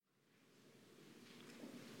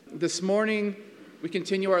This morning, we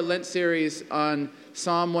continue our Lent series on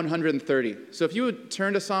Psalm 130. So if you would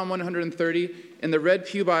turn to Psalm 130 in the Red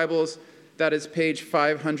Pew Bibles, that is page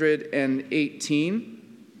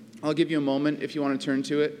 518. I'll give you a moment if you want to turn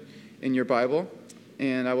to it in your Bible,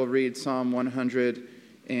 and I will read Psalm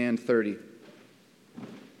 130.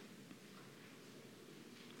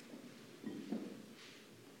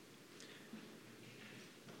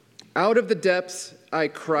 Out of the depths I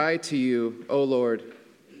cry to you, O Lord.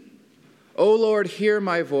 O Lord, hear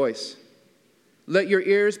my voice. Let your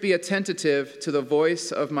ears be attentive to the voice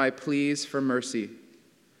of my pleas for mercy.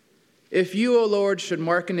 If you, O Lord, should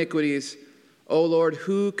mark iniquities, O Lord,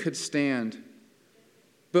 who could stand?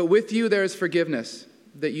 But with you there is forgiveness,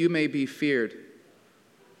 that you may be feared.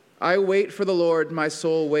 I wait for the Lord, my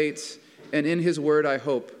soul waits, and in his word I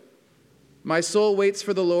hope. My soul waits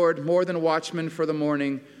for the Lord more than watchmen for the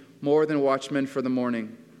morning, more than watchmen for the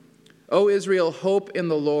morning. O Israel, hope in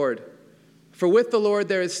the Lord. For with the Lord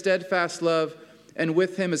there is steadfast love, and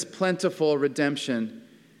with him is plentiful redemption,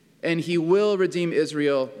 and he will redeem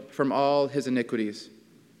Israel from all his iniquities.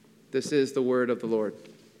 This is the word of the Lord.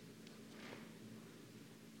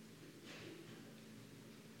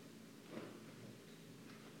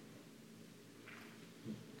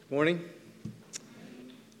 Good morning.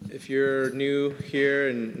 If you're new here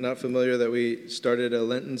and not familiar that we started a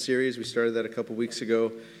Lenten series, we started that a couple weeks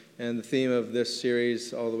ago, and the theme of this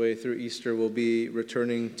series all the way through Easter will be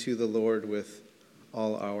returning to the Lord with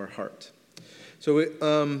all our heart. So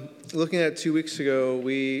looking at 2 weeks ago,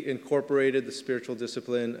 we incorporated the spiritual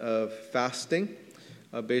discipline of fasting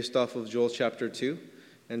based off of Joel chapter 2.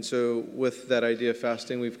 And so with that idea of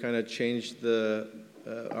fasting, we've kind of changed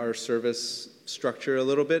our service structure a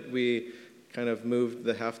little bit. We kind of moved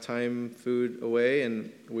the halftime food away,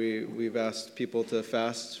 and we've asked people to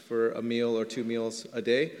fast for a meal or 2 meals a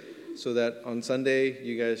day, so that on Sunday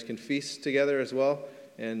you guys can feast together as well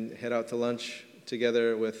and head out to lunch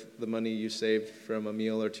together with the money you saved from a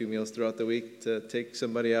meal or 2 meals throughout the week to take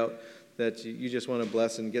somebody out that you just want to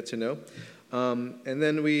bless and get to know. And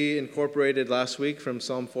then we incorporated last week from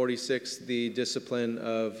Psalm 46 the discipline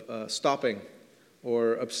of stopping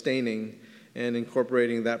or abstaining and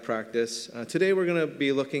incorporating that practice. Today we're going to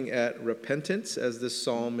be looking at repentance, as this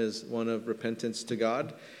psalm is one of repentance to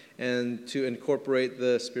God, and to incorporate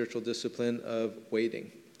the spiritual discipline of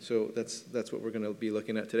waiting. So that's what we're going to be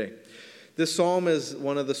looking at today. This psalm is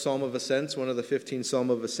one of the Psalm of Ascents, one of the 15 Psalm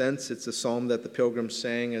of Ascents. It's a psalm that the pilgrims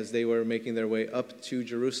sang as they were making their way up to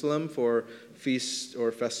Jerusalem for feasts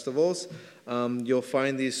or festivals. You'll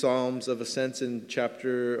find these Psalms of Ascents in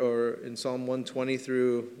Psalm 120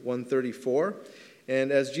 through 134.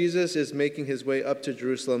 And as Jesus is making his way up to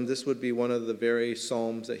Jerusalem, this would be one of the very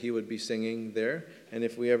psalms that he would be singing there. And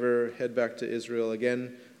if we ever head back to Israel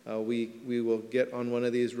again, we will get on one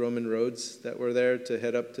of these Roman roads that were there to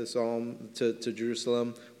head up to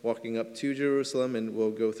Jerusalem, walking up to Jerusalem, and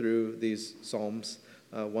we'll go through these psalms,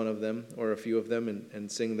 one of them or a few of them, and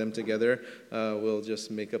sing them together. We'll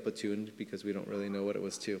just make up a tune because we don't really know what it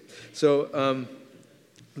was to. So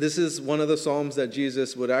this is one of the psalms that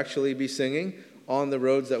Jesus would actually be singing on the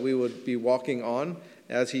roads that we would be walking on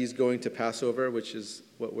as he's going to Passover, which is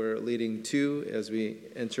what we're leading to as we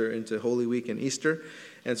enter into Holy Week and Easter.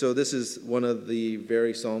 And so this is one of the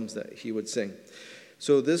very psalms that he would sing.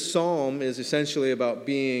 So this psalm is essentially about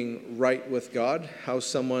being right with God, how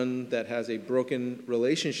someone that has a broken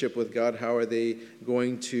relationship with God, how are they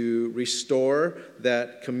going to restore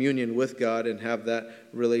that communion with God and have that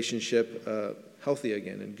relationship healthy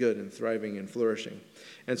again and good and thriving and flourishing.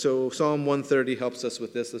 And so Psalm 130 helps us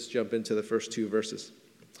with this. Let's jump into the first 2 verses.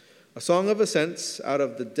 A song of ascents, out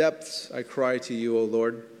of the depths I cry to you, O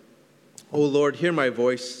Lord. O Lord, hear my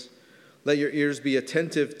voice. Let your ears be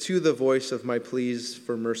attentive to the voice of my pleas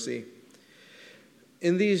for mercy.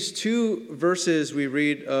 In these 2 verses, we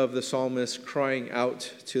read of the psalmist crying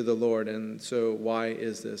out to the Lord. And so why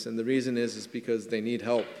is this? And the reason is because they need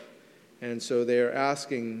help. And so they are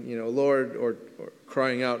asking, Lord, or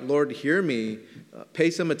crying out, Lord, hear me.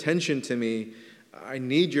 Pay some attention to me. I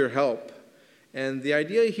need your help. And the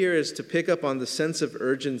idea here is to pick up on the sense of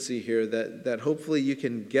urgency here, that hopefully you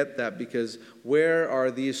can get that, because where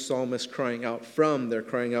are these psalmists crying out from? They're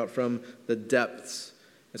crying out from the depths.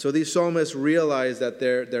 And so these psalmists realize that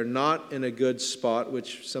they're not in a good spot,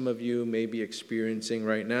 which some of you may be experiencing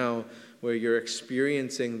right now, where you're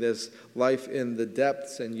experiencing this life in the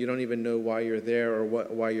depths and you don't even know why you're there or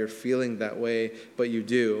why you're feeling that way, but you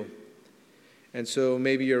do. And so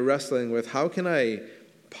maybe you're wrestling with, how can I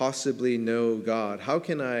possibly know God? How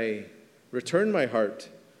can I return my heart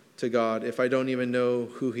to God if I don't even know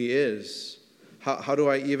who he is? How do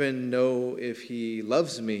I even know if he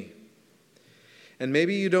loves me? And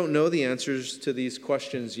maybe you don't know the answers to these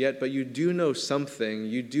questions yet, but you do know something.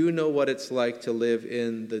 You do know what it's like to live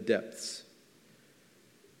in the depths.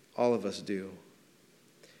 All of us do.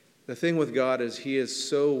 The thing with God is he is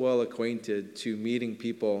so well acquainted to meeting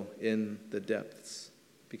people in the depths,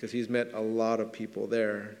 because he's met a lot of people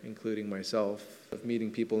there, including myself, of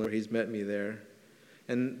meeting people where he's met me there.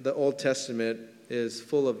 And the Old Testament is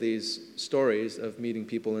full of these stories of meeting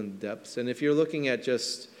people in the depths. And if you're looking at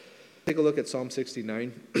take a look at Psalm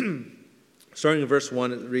 69. Starting in verse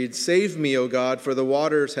 1, it reads, "Save me, O God, for the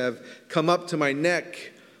waters have come up to my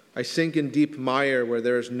neck. I sink in deep mire where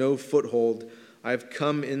there is no foothold. I have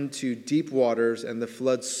come into deep waters, and the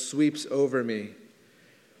flood sweeps over me."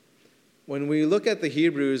 When we look at the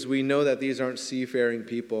Hebrews, we know that these aren't seafaring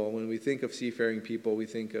people. When we think of seafaring people, we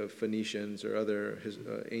think of Phoenicians or other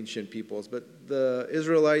ancient peoples. But the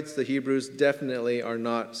Israelites, the Hebrews, definitely are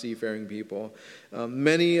not seafaring people.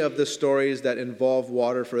 Many of the stories that involve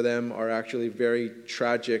water for them are actually very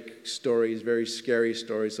tragic stories, very scary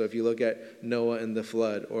stories. So if you look at Noah and the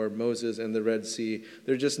flood or Moses and the Red Sea,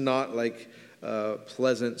 they're just not like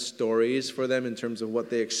pleasant stories for them in terms of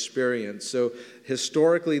what they experience. So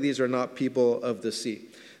historically, these are not people of the sea.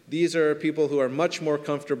 These are people who are much more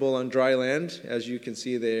comfortable on dry land. As you can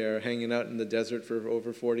see, they are hanging out in the desert for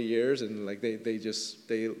over 40 years, and like they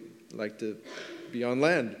like to be on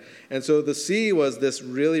land. And so the sea was this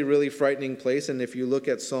really, really frightening place. And if you look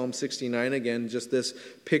at Psalm 69 again, just this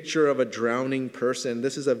picture of a drowning person,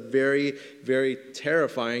 this is a very, very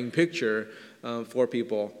terrifying picture for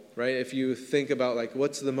people. Right? If you think about like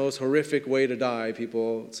what's the most horrific way to die,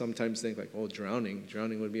 people sometimes think like, oh, drowning.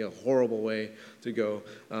 Drowning would be a horrible way to go.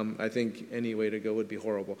 I think any way to go would be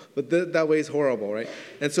horrible. But that way is horrible, right?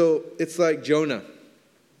 And so it's like Jonah.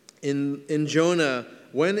 In Jonah,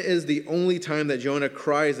 when is the only time that Jonah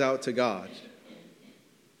cries out to God?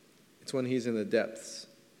 It's when he's in the depths.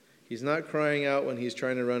 He's not crying out when he's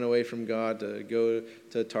trying to run away from God to go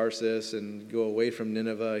to Tarsus and go away from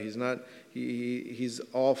Nineveh. He's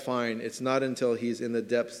all fine. It's not until he's in the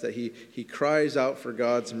depths that he cries out for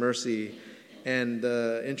God's mercy. And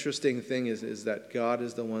the interesting thing is that God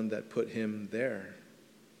is the one that put him there.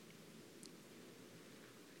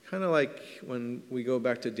 Kind of like when we go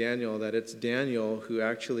back to Daniel, that it's Daniel who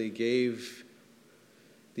actually gave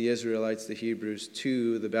the Israelites, the Hebrews,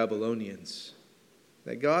 to the Babylonians.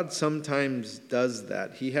 That God sometimes does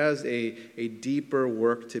that. He has a deeper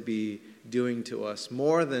work to be doing to us,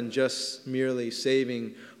 more than just merely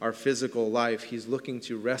saving our physical life. He's looking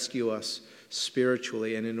to rescue us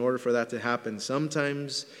spiritually. And in order for that to happen,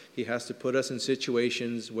 sometimes he has to put us in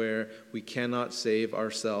situations where we cannot save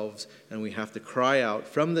ourselves, and we have to cry out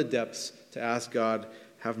from the depths to ask God,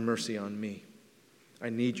 have mercy on me. I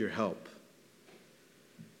need your help.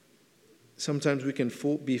 Sometimes we can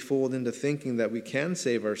be fooled into thinking that we can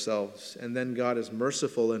save ourselves, and then God is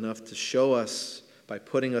merciful enough to show us by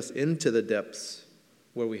putting us into the depths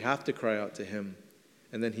where we have to cry out to him,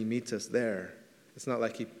 and then he meets us there. It's not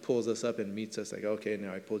like he pulls us up and meets us like, okay,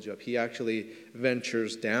 now I pulled you up. He actually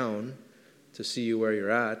ventures down to see you where you're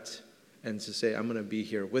at and to say, I'm going to be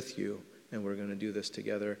here with you, and we're going to do this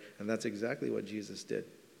together. And that's exactly what Jesus did.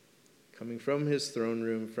 Coming from his throne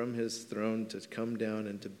room, from his throne, to come down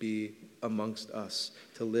and to be amongst us,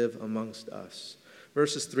 to live amongst us.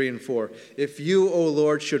 Verses 3 and 4. If you, O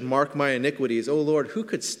Lord, should mark my iniquities, O Lord, who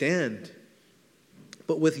could stand?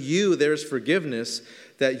 But with you there is forgiveness,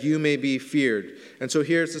 that you may be feared. And so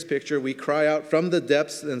here's this picture. We cry out from the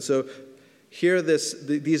depths. And so here,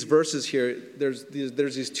 these verses here, there's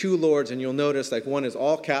these two Lords, and you'll notice like one is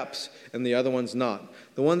all caps and the other one's not.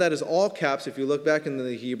 The one that is all caps, if you look back into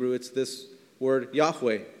the Hebrew, it's this word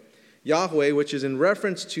Yahweh. Yahweh, which is in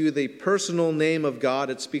reference to the personal name of God.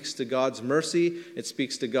 It speaks to God's mercy. It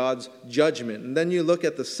speaks to God's judgment. And then you look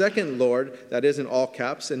at the second Lord, that is in all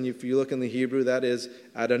caps, and if you look in the Hebrew, that is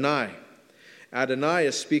Adonai. Adonai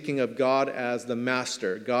is speaking of God as the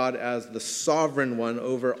master, God as the sovereign one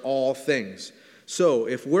over all things. So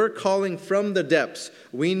if we're calling from the depths,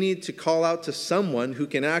 we need to call out to someone who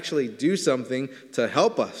can actually do something to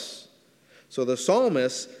help us. So the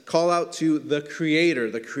psalmists call out to the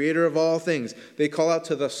creator of all things. They call out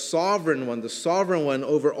to the sovereign one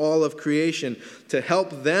over all of creation, to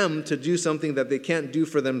help them to do something that they can't do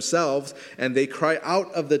for themselves. And they cry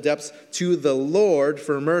out of the depths to the Lord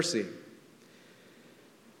for mercy.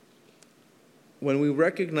 When we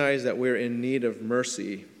recognize that we're in need of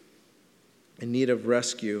mercy, in need of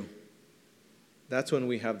rescue, that's when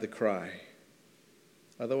we have the cry.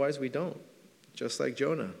 Otherwise, we don't, just like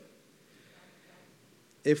Jonah.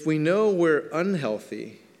 If we know we're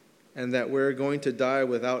unhealthy, and that we're going to die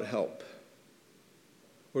without help,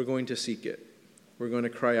 we're going to seek it. We're going to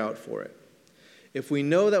cry out for it. If we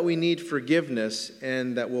know that we need forgiveness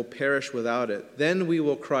and that we'll perish without it, then we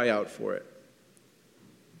will cry out for it.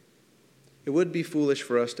 It would be foolish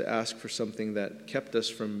for us to ask for something that kept us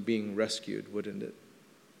from being rescued, wouldn't it?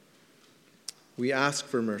 We ask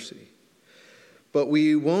for mercy. But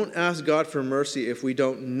we won't ask God for mercy if we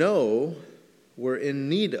don't know we're in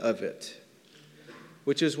need of it.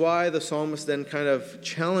 Which is why the psalmist then kind of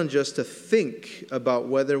challenged us to think about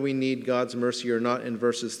whether we need God's mercy or not in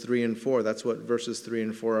verses 3 and 4. That's what verses 3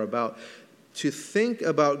 and 4 are about. To think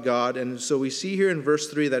about God, and so we see here in verse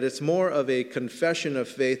 3 that it's more of a confession of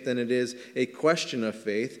faith than it is a question of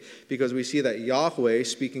faith, because we see that Yahweh,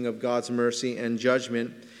 speaking of God's mercy and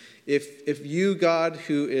judgment, if you, God,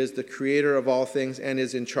 who is the creator of all things and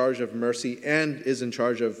is in charge of mercy and is in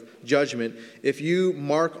charge of judgment, if you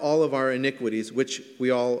mark all of our iniquities, which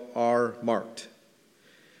we all are marked,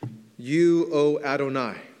 you, O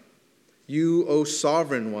Adonai, you, O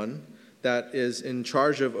sovereign one that is in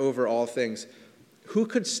charge of over all things, who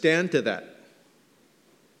could stand to that?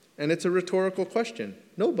 And it's a rhetorical question.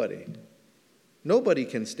 Nobody. Nobody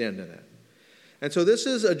can stand to that. And so this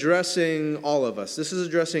is addressing all of us. This is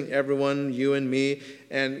addressing everyone, you and me.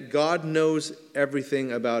 And God knows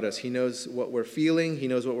everything about us. He knows what we're feeling. He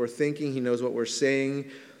knows what we're thinking. He knows what we're saying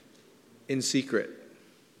in secret.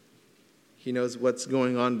 He knows what's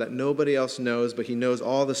going on that nobody else knows, but he knows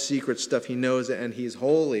all the secret stuff. He knows it, and he's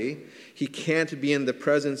holy. He can't be in the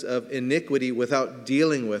presence of iniquity without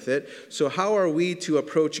dealing with it. So how are we to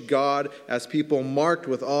approach God as people marked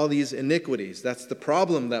with all these iniquities? That's the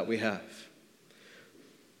problem that we have.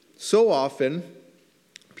 So often,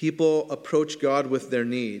 people approach God with their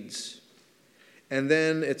needs, and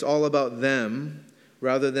then it's all about them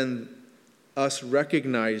rather than us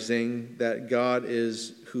recognizing that God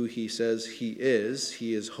is who he says he is.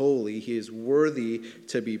 He is holy. He is worthy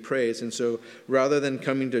to be praised. And so rather than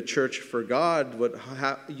coming to church for God,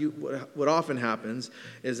 what often happens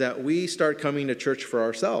is that we start coming to church for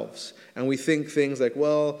ourselves. And we think things like,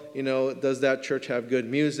 well, does that church have good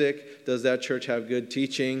music? Does that church have good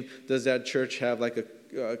teaching? Does that church have like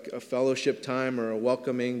a fellowship time or a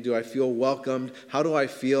welcoming? Do I feel welcomed? How do I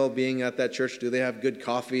feel being at that church? Do they have good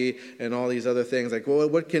coffee and all these other things? Like, well,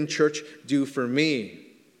 what can church do for me?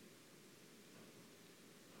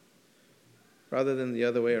 Rather than the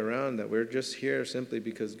other way around, that we're just here simply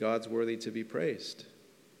because God's worthy to be praised.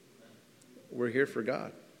 We're here for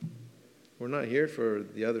God. We're not here for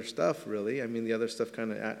the other stuff, really. I mean, the other stuff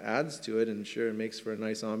kind of adds to it, and sure, it makes for a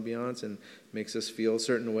nice ambiance and makes us feel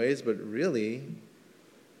certain ways, but really,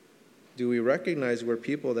 do we recognize we're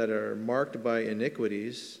people that are marked by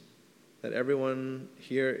iniquities, that everyone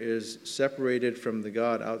here is separated from the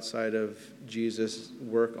God outside of Jesus'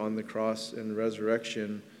 work on the cross and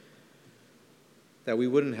resurrection, that we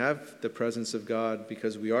wouldn't have the presence of God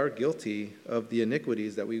because we are guilty of the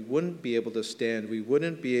iniquities, that we wouldn't be able to stand, we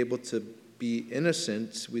wouldn't be able to be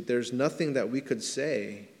innocent, there's nothing that we could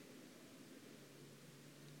say.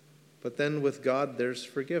 But then with God, there's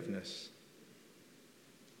forgiveness.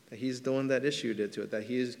 That he's the one that issued it to it, that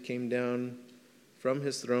he came down from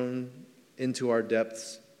his throne into our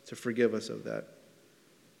depths to forgive us of that.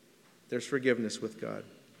 There's forgiveness with God.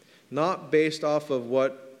 Not based off of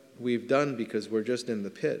what we've done because we're just in the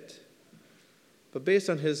pit, but based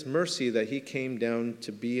on his mercy that he came down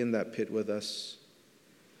to be in that pit with us.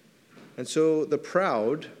 And so the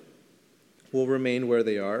proud will remain where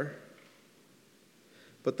they are,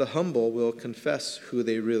 but the humble will confess who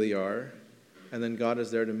they really are, and then God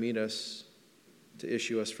is there to meet us, to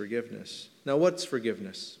issue us forgiveness. Now, what's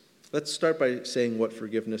forgiveness? Let's start by saying what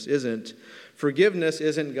forgiveness isn't. Forgiveness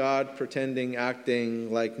isn't God pretending,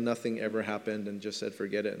 acting like nothing ever happened and just said,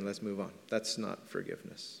 forget it and let's move on. That's not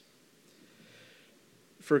forgiveness.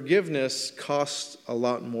 Forgiveness costs a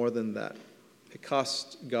lot more than that. It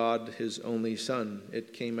cost God his only son.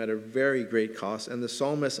 It came at a very great cost, and the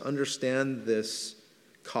psalmists understand this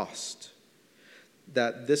cost.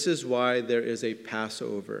 That this is why there is a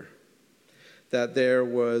Passover. That there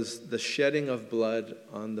was the shedding of blood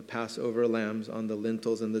on the Passover lambs, on the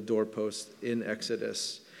lintels and the doorposts in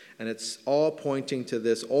Exodus. And it's all pointing to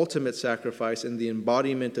this ultimate sacrifice and the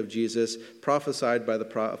embodiment of Jesus prophesied by the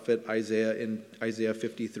prophet Isaiah in Isaiah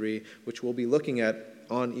 53, which we'll be looking at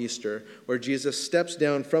on Easter, where Jesus steps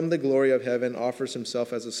down from the glory of heaven, offers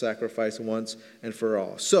himself as a sacrifice once and for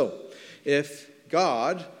all. So, if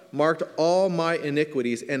God marked all my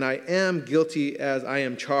iniquities, and I am guilty as I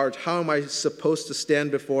am charged, how am I supposed to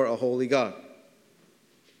stand before a holy God?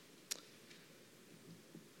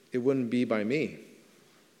 It wouldn't be by me.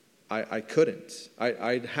 I couldn't.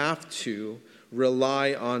 I'd have to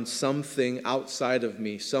rely on something outside of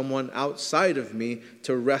me, someone outside of me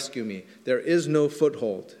to rescue me. There is no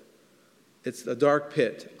foothold. It's a dark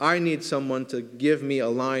pit. I need someone to give me a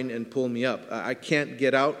line and pull me up. I can't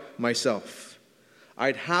get out myself.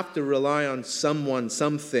 I'd have to rely on someone,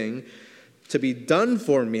 something to be done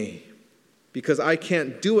for me because I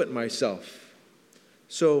can't do it myself.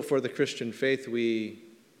 So for the Christian faith, we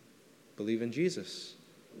believe in Jesus.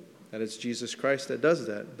 That it's Jesus Christ that does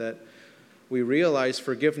that. That we realize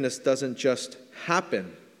forgiveness doesn't just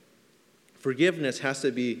happen. Forgiveness has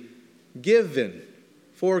to be given.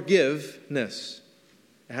 Forgiveness.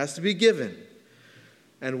 It has to be given.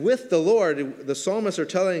 And with the Lord, the psalmists are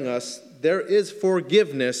telling us there is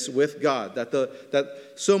forgiveness with God. That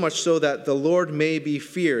so much so that the Lord may be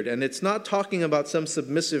feared. And it's not talking about some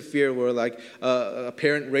submissive fear where like a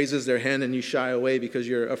parent raises their hand and you shy away because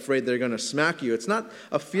you're afraid they're going to smack you. It's not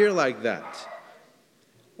a fear like that.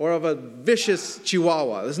 Or of a vicious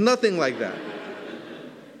chihuahua. There's nothing like that.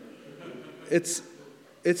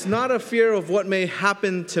 It's not a fear of what may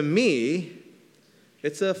happen to me.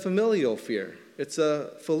 It's a familial fear. It's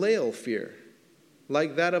a filial fear,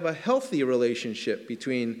 like that of a healthy relationship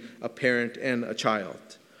between a parent and a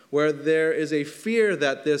child, where there is a fear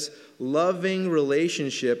that this loving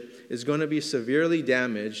relationship is going to be severely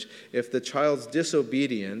damaged if the child's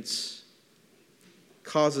disobedience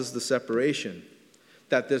causes the separation.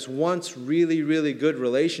 That this once really, really good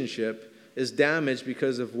relationship is damaged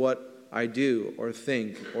because of what I do or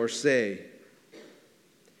think or say.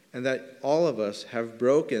 And that all of us have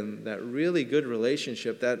broken that really good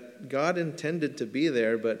relationship that God intended to be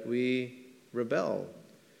there, but we rebel.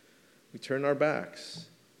 We turn our backs.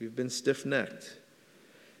 We've been stiff-necked.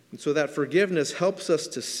 And so that forgiveness helps us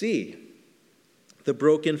to see the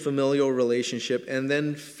broken familial relationship and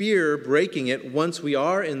then fear breaking it once we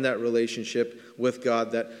are in that relationship with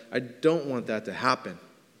God, that I don't want that to happen.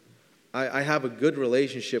 I have a good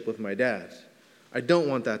relationship with my dad. I don't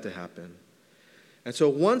want that to happen. And so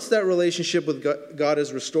once that relationship with God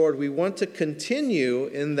is restored, we want to continue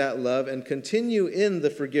in that love and continue in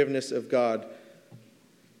the forgiveness of God.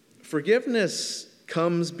 Forgiveness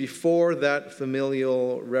comes before that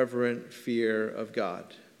familial, reverent fear of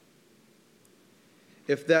God.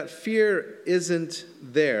 If that fear isn't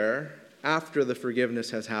there after the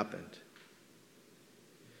forgiveness has happened,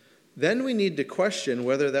 then we need to question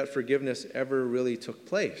whether that forgiveness ever really took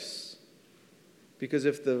place. Because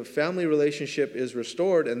if the family relationship is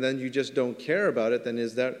restored and then you just don't care about it, then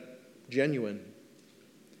is that genuine?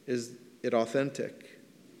 Is it authentic?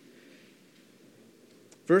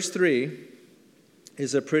 Verse 3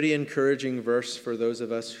 is a pretty encouraging verse for those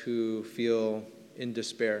of us who feel in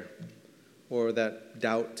despair or that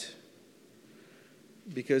doubt.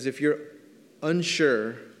 Because if you're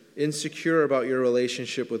unsure, insecure about your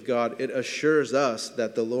relationship with God, it assures us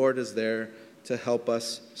that the Lord is there to help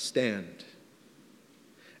us stand.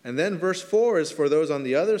 And then verse 4 is for those on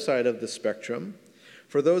the other side of the spectrum,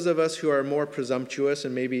 for those of us who are more presumptuous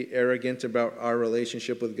and maybe arrogant about our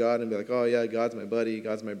relationship with God and be like, oh yeah, God's my buddy,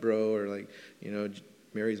 God's my bro, or like,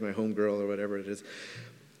 Mary's my homegirl or whatever it is.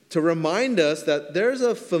 To remind us that there's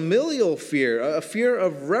a familial fear, a fear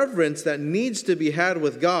of reverence that needs to be had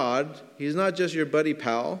with God. He's not just your buddy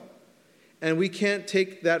pal. And we can't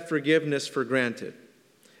take that forgiveness for granted.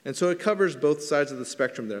 And so it covers both sides of the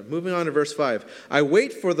spectrum there. Moving on to verse 5. I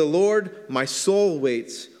wait for the Lord, my soul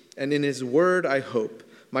waits, and in his word I hope.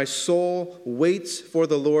 My soul waits for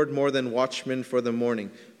the Lord more than watchmen for the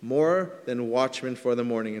morning. More than watchmen for the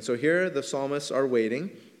morning. And so here the psalmists are waiting.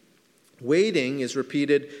 Waiting is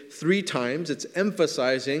repeated 3 times. It's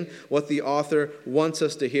emphasizing what the author wants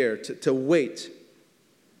us to hear, to wait.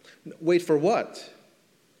 Wait for what?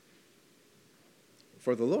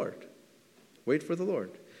 For the Lord. Wait for the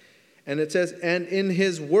Lord. And it says, and in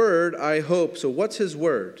his word I hope. So what's his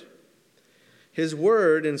word? His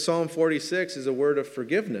word in Psalm 46 is a word of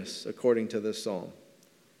forgiveness, according to this psalm.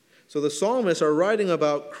 So the psalmists are writing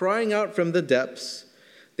about crying out from the depths.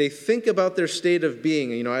 They think about their state of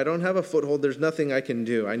being. I don't have a foothold. There's nothing I can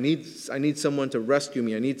do. I need someone to rescue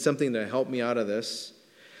me. I need something to help me out of this.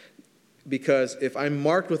 Because if I'm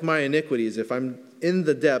marked with my iniquities, if I'm in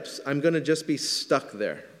the depths, I'm going to just be stuck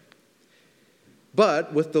there.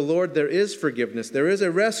 But with the Lord, there is forgiveness. There is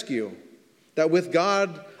a rescue. That with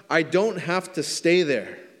God, I don't have to stay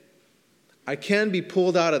there. I can be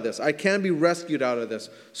pulled out of this. I can be rescued out of this.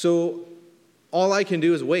 So all I can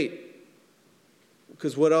do is wait.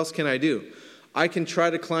 Because what else can I do? I can try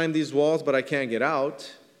to climb these walls, but I can't get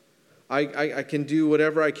out. I can do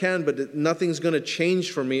whatever I can, but nothing's going to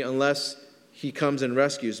change for me unless he comes and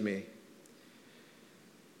rescues me.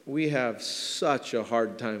 we have such a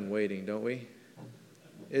hard time waiting, don't we?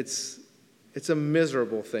 It's a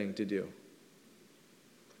miserable thing to do.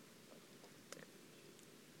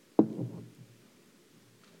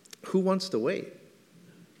 Who wants to wait?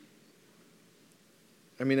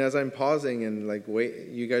 I mean, as I'm pausing and like wait,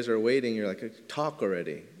 you guys are waiting, you're like, talk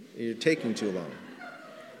already. You're taking too long.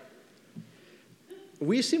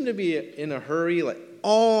 We seem to be in a hurry like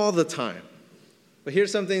all the time. But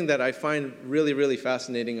here's something that I find really, really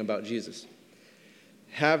fascinating about Jesus.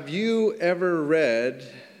 Have you ever read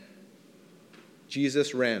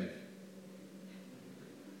Jesus Ran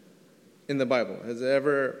in the Bible?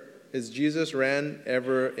 Is Jesus Ran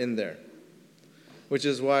ever in there? Which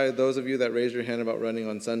is why those of you that raise your hand about running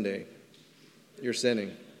on Sunday, you're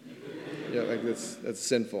sinning. Yeah, like that's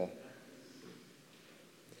sinful.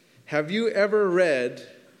 Have you ever read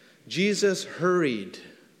Jesus Hurried?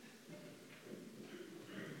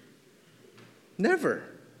 Never.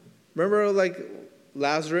 Remember like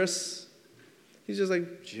Lazarus? He's just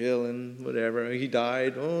like chilling, whatever. He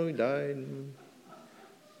died. Oh, he died.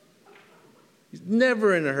 He's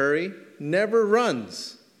never in a hurry, never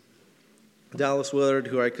runs. Dallas Willard,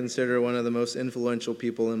 who I consider one of the most influential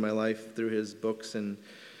people in my life through his books and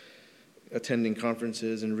attending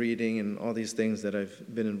conferences and reading and all these things that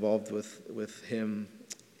I've been involved with him,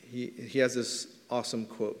 he has this awesome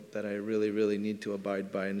quote that I really, really need to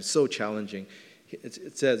abide by, and it's so challenging.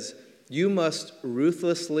 It says, "You must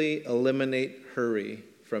ruthlessly eliminate hurry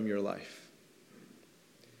from your life."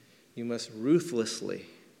 You must ruthlessly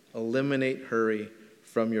eliminate hurry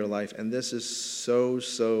from your life. And this is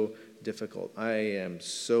so difficult. I am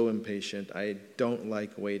so impatient. I don't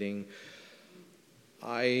like waiting.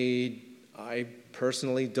 I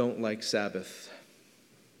personally don't like Sabbath.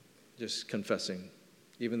 Just confessing.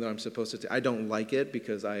 Even though I'm supposed to, I don't like it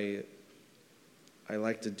because I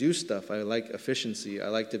like to do stuff. I like efficiency. I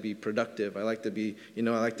like to be productive. I like to be, I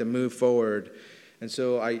like to move forward. And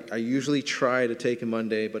so I usually try to take a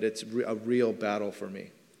Monday, but it's a real battle for me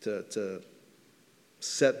to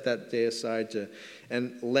set that day aside.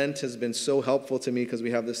 And Lent has been so helpful to me because we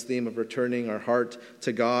have this theme of returning our heart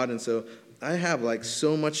to God. And so I have like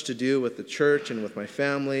so much to do with the church and with my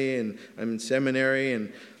family, and I'm in seminary,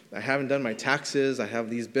 and I haven't done my taxes. I have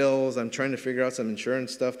these bills. I'm trying to figure out some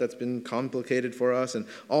insurance stuff that's been complicated for us and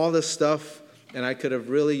all this stuff. And I could have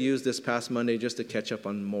really used this past Monday just to catch up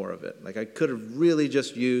on more of it. Like I could have really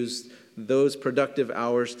just used those productive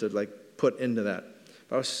hours to like put into that.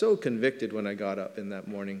 But I was so convicted when I got up in that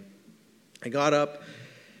morning. I got up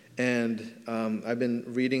and I've been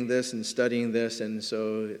reading this and studying this, and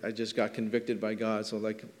so I just got convicted by God. So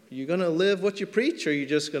like, you going to live what you preach, or are you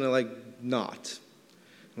just going to like not?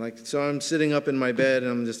 So I'm sitting up in my bed,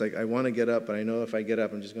 and I'm just like, I want to get up, but I know if I get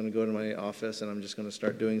up, I'm just going to go to my office, and I'm just going to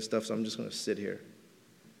start doing stuff, so I'm just going to sit here.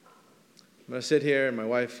 I'm going to sit here, and my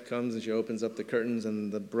wife comes, and she opens up the curtains,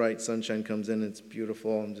 and the bright sunshine comes in. It's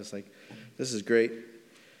beautiful. I'm just like, this is great.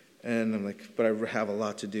 And I'm like, but I have a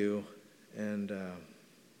lot to do. And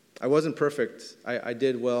I wasn't perfect. I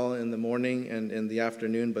did well in the morning and in the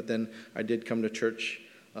afternoon, but then I did come to church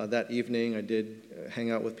that evening. I did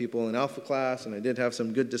hang out with people in Alpha class, and I did have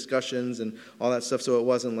some good discussions and all that stuff, so it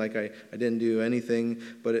wasn't like I didn't do anything,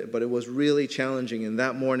 but it was really challenging. And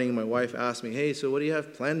that morning, my wife asked me, hey, so what do you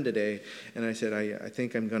have planned today? And I said, I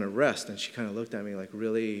think I'm going to rest. And she kind of looked at me like,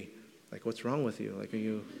 really? Like, what's wrong with you? Like, are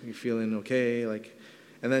you feeling okay? Like,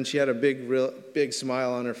 and then she had a big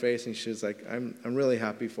smile on her face, and she was like, I'm really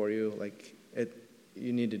happy for you. Like,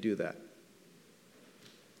 you need to do that.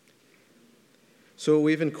 So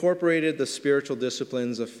we've incorporated the spiritual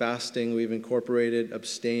disciplines of fasting. We've incorporated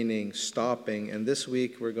abstaining, stopping, and this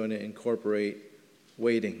week we're going to incorporate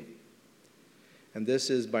waiting. And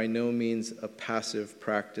this is by no means a passive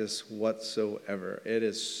practice whatsoever. It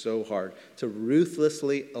is so hard to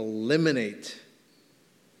ruthlessly eliminate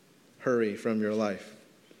hurry from your life.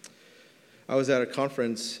 I was at a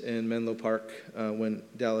conference in Menlo Park when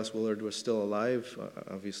Dallas Willard was still alive.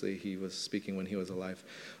 Obviously, he was speaking when he was alive.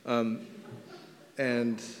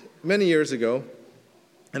 And many years ago,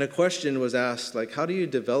 and a question was asked, like, how do you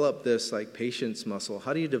develop this, like, patience muscle?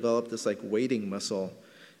 How do you develop this, like, waiting muscle?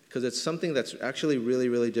 Because it's something that's actually really,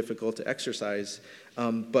 really difficult to exercise,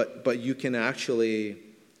 but you can actually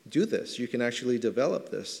do this. You can actually develop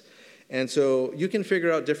this. And so you can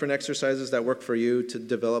figure out different exercises that work for you to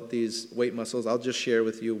develop these weight muscles. I'll just share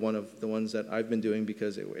with you one of the ones that I've been doing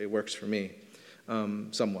because it works for me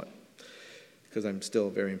somewhat, because I'm still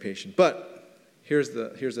very impatient. But here's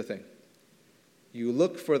the thing. You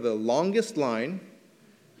look for the longest line,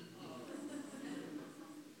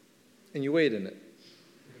 and you wait in it.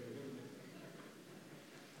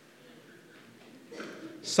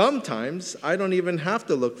 Sometimes I don't even have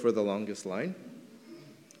to look for the longest line,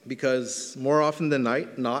 because more often than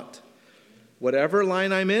not, whatever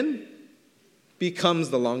line I'm in becomes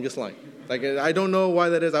the longest line. Like, I don't know why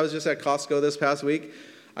that is. I was just at Costco this past week.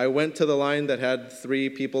 I went to the line that had 3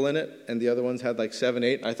 people in it, and the other ones had like 7,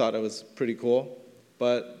 8. I thought it was pretty cool.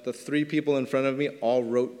 But the 3 people in front of me all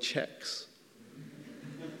wrote checks.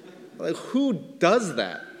 Like, who does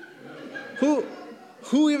that?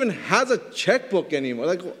 Who even has a checkbook anymore?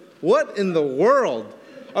 Like, what in the world?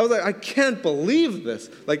 I was like, I can't believe this.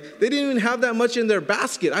 Like, they didn't even have that much in their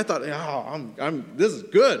basket. I thought, oh, this is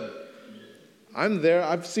good. I'm there.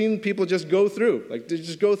 I've seen people just go through. Like, they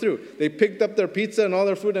just go through. They picked up their pizza and all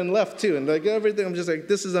their food and left too. And like everything, I'm just like,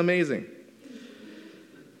 this is amazing.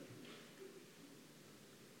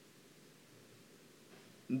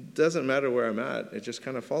 It doesn't matter where I'm at. It just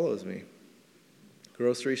kind of follows me.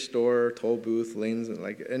 Grocery store, toll booth, lanes,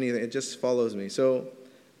 like anything. It just follows me. So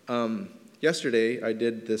yesterday I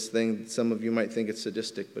did this thing. Some of you might think it's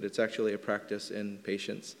sadistic, but it's actually a practice in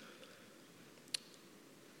patience.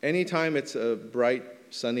 Anytime it's a bright,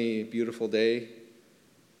 sunny, beautiful day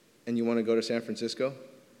and you want to go to San Francisco,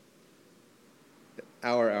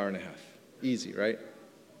 hour and a half. Easy, right?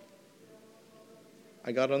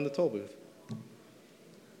 I got on the toll booth.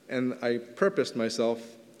 And I purposed myself,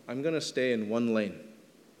 I'm going to stay in one lane.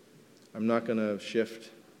 I'm not going to shift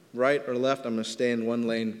right or left. I'm going to stay in one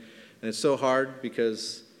lane. And it's so hard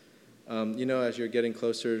because, as you're getting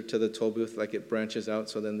closer to the toll booth, like it branches out.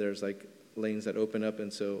 So then there's like lanes that open up.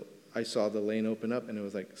 And so I saw the lane open up and it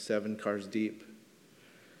was like 7 cars deep.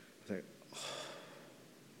 I was like,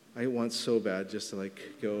 I want so bad just to like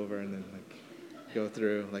go over and then like go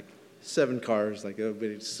through like 7 cars. Like it would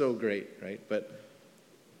be so great, right? But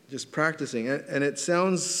just practicing. And it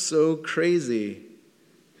sounds so crazy,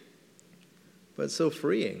 but it's so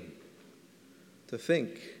freeing to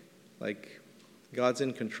think like God's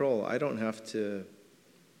in control. I don't have to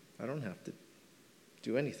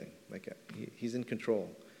do anything. Like he's in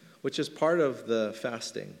control, which is part of the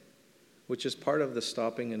fasting, which is part of the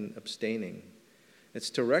stopping and abstaining. It's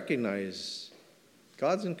to recognize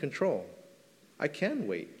God's in control. I can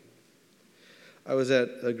wait. I was at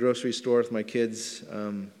a grocery store with my kids,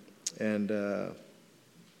 and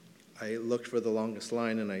I looked for the longest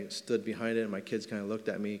line, and I stood behind it, and my kids kind of looked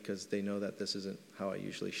at me because they know that this isn't how I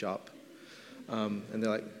usually shop. And they're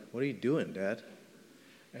like, "What are you doing, Dad?"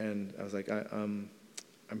 And I was like, I'm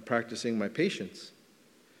practicing my patience.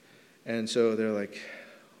 And so they're like,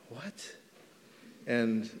 "What?"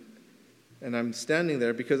 And I'm standing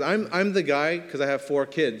there because I'm the guy, because I have 4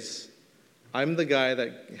 kids. I'm the guy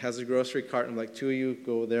that has a grocery cart, and I'm like, 2 of you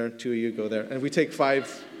go there, 2 of you go there. And we take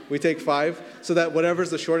 5. We take 5 so that whatever's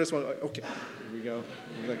the shortest one, like, okay, here we go.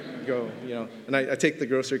 Like, go, And I take the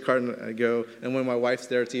grocery cart and I go. And when my wife's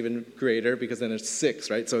there, it's even greater because then it's 6,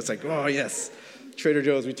 right? So it's like, oh, yes. Trader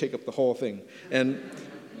Joe's, we take up the whole thing.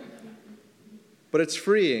 But it's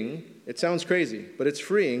freeing. It sounds crazy, but it's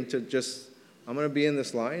freeing to just, I'm going to be in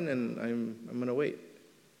this line and I'm going to wait.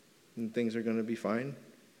 And things are going to be fine.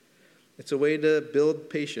 It's a way to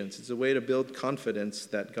build patience. It's a way to build confidence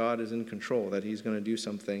that God is in control, that he's going to do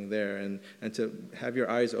something there, and to have your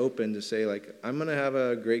eyes open to say, like, I'm going to have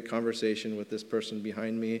a great conversation with this person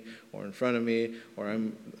behind me or in front of me, or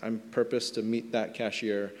I'm purposed to meet that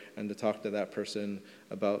cashier and to talk to that person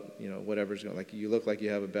about, whatever's going on. Like, you look like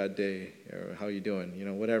you have a bad day, or how you doing,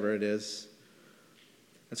 whatever it is.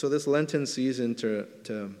 And so this Lenten season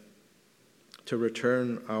to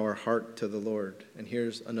return our heart to the Lord. And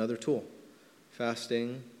here's another tool: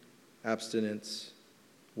 fasting, abstinence,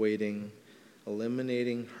 waiting,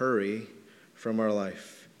 eliminating hurry from our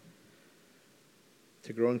life.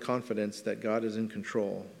 To grow in confidence that God is in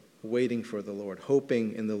control, waiting for the Lord,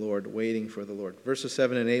 hoping in the Lord, waiting for the Lord. Verses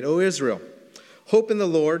 7 and 8, O Israel, hope in the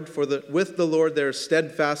Lord, for with the Lord there is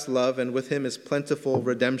steadfast love, and with him is plentiful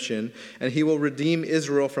redemption, and he will redeem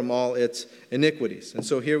Israel from all its iniquities. And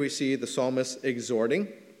so here we see the psalmist exhorting,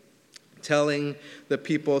 telling the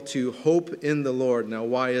people to hope in the Lord. Now,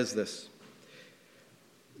 why is this?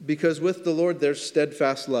 Because with the Lord there's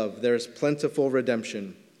steadfast love, there's plentiful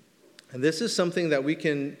redemption. And this is something that we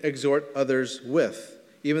can exhort others with.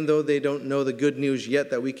 Even though they don't know the good news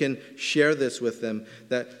yet, that we can share this with them,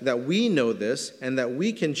 that we know this, and that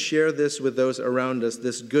we can share this with those around us,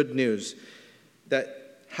 this good news,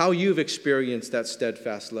 that how you've experienced that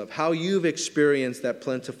steadfast love, how you've experienced that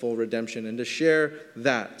plentiful redemption, and to share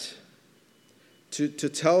that, to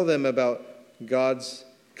tell them about God's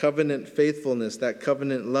covenant faithfulness, that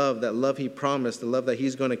covenant love, that love he promised, the love that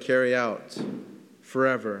he's going to carry out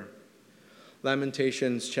forever.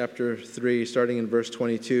 Lamentations chapter 3, starting in verse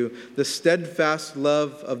 22. The steadfast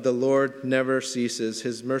love of the Lord never ceases.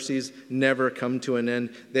 His mercies never come to an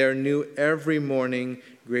end. They are new every morning.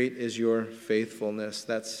 Great is your faithfulness.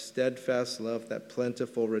 That steadfast love, that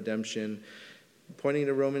plentiful redemption, pointing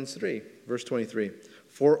to Romans 3, verse 23.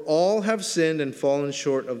 For all have sinned and fallen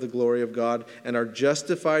short of the glory of God and are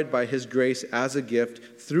justified by his grace as a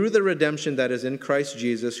gift through the redemption that is in Christ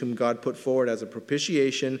Jesus, whom God put forward as a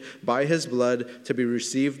propitiation by his blood to be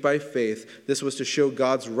received by faith. This was to show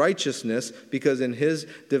God's righteousness, because in his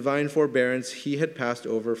divine forbearance he had passed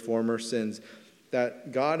over former sins.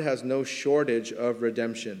 That God has no shortage of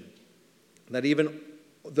redemption. That even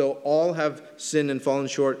though all have sinned and fallen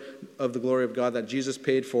short of the glory of God, that Jesus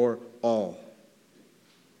paid for all.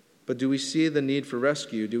 But do we see the need for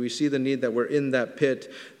rescue? Do we see the need that we're in that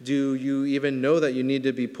pit? Do you even know that you need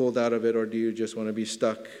to be pulled out of it, or do you just want to be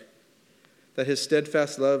stuck? That his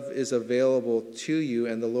steadfast love is available to you,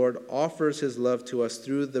 and the Lord offers his love to us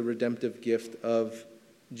through the redemptive gift of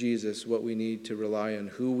Jesus, what we need to rely on,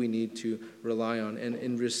 who we need to rely on. And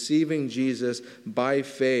in receiving Jesus by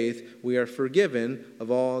faith, we are forgiven of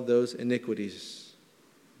all those iniquities.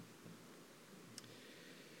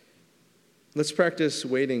 Let's practice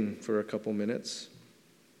waiting for a couple minutes.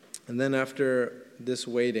 And then after this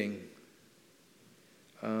waiting,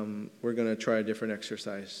 we're going to try a different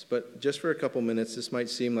exercise. But just for a couple minutes, this might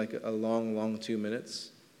seem like a long 2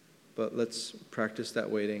 minutes, but let's practice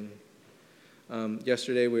that waiting.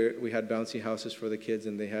 Yesterday we had bouncy houses for the kids,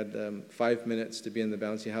 and they had 5 minutes to be in the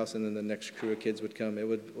bouncy house, and then the next crew of kids would come. It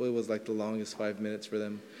was like the longest 5 minutes for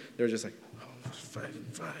them. They were just like, oh, five,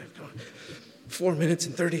 come on. 4 minutes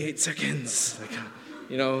and 38 seconds.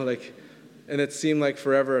 And it seemed like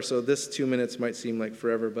forever. So this 2 minutes might seem like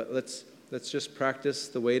forever, but let's just practice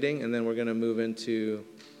the waiting, and then we're going to move into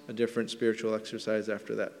a different spiritual exercise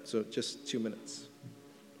after that. So just 2 minutes.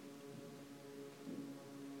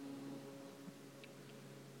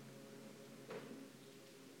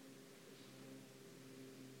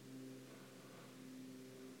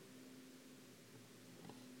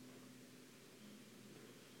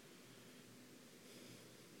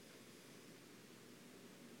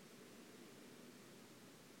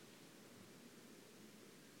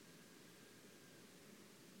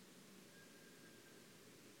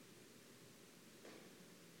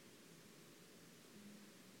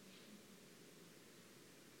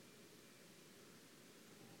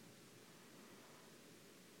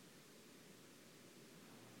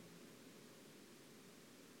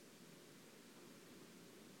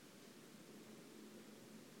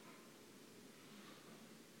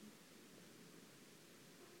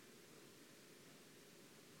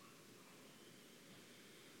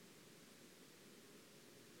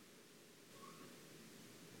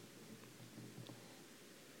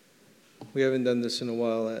 We haven't done this in a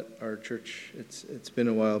while at our church. It's been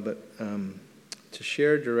a while, but to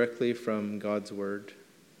share directly from God's word,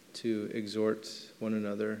 to exhort one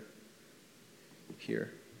another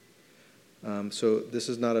here. So this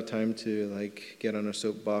is not a time to get on a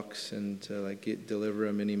soapbox and to deliver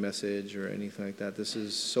a mini message or anything like that. This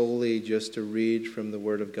is solely just to read from the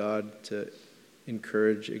Word of God, to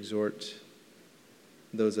encourage, exhort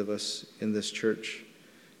those of us in this church.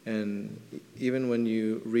 And even when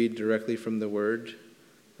you read directly from the Word,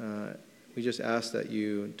 we just ask that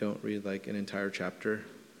you don't read an entire chapter.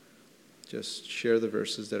 Just share the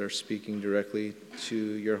verses that are speaking directly to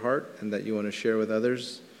your heart and that you want to share with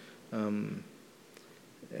others. No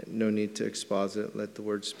need to exposit. Let the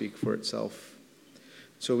Word speak for itself.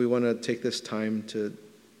 So we want to take this time to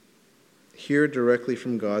hear directly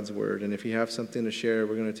from God's Word. And if you have something to share,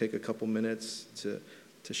 we're going to take a couple minutes to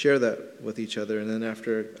share that with each other. And then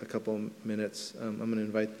after a couple minutes, I'm going to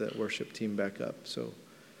invite the worship team back up. So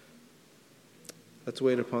let's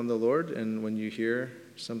wait upon the Lord. And when you hear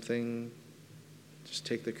something, just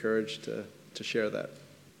take the courage to share that.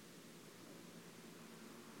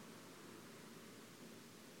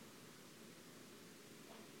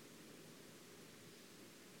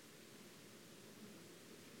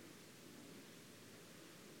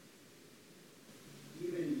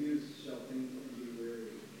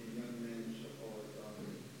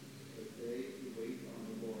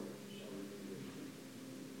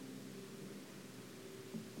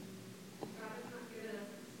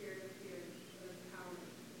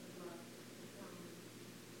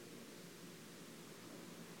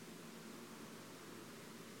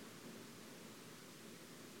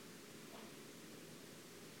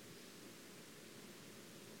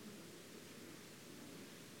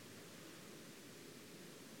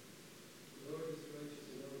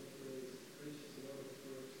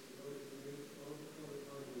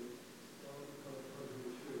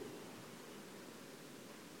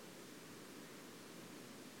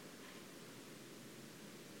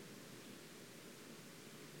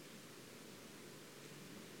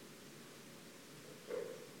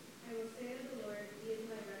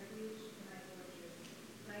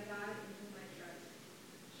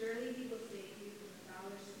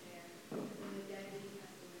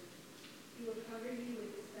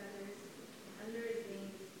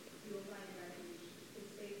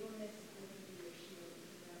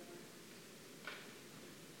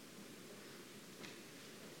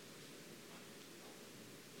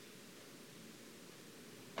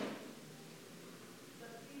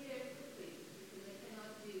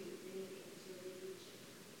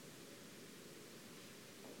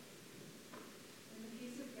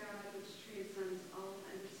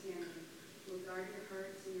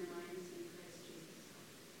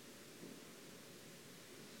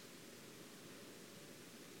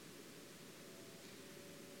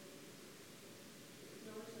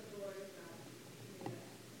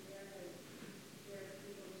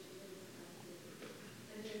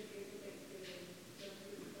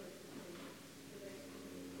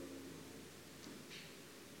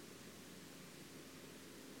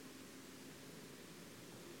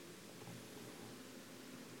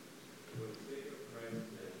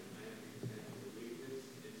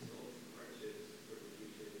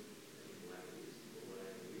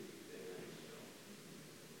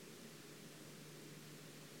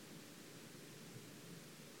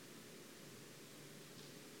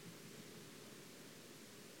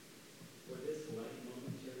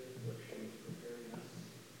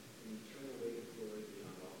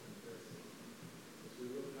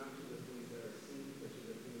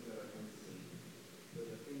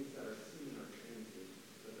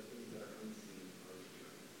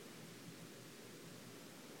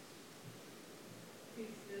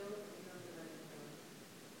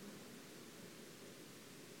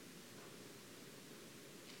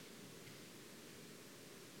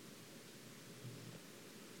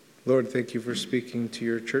 Lord, thank you for speaking to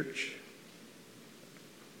your church.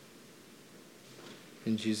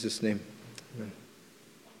 In Jesus' name, amen.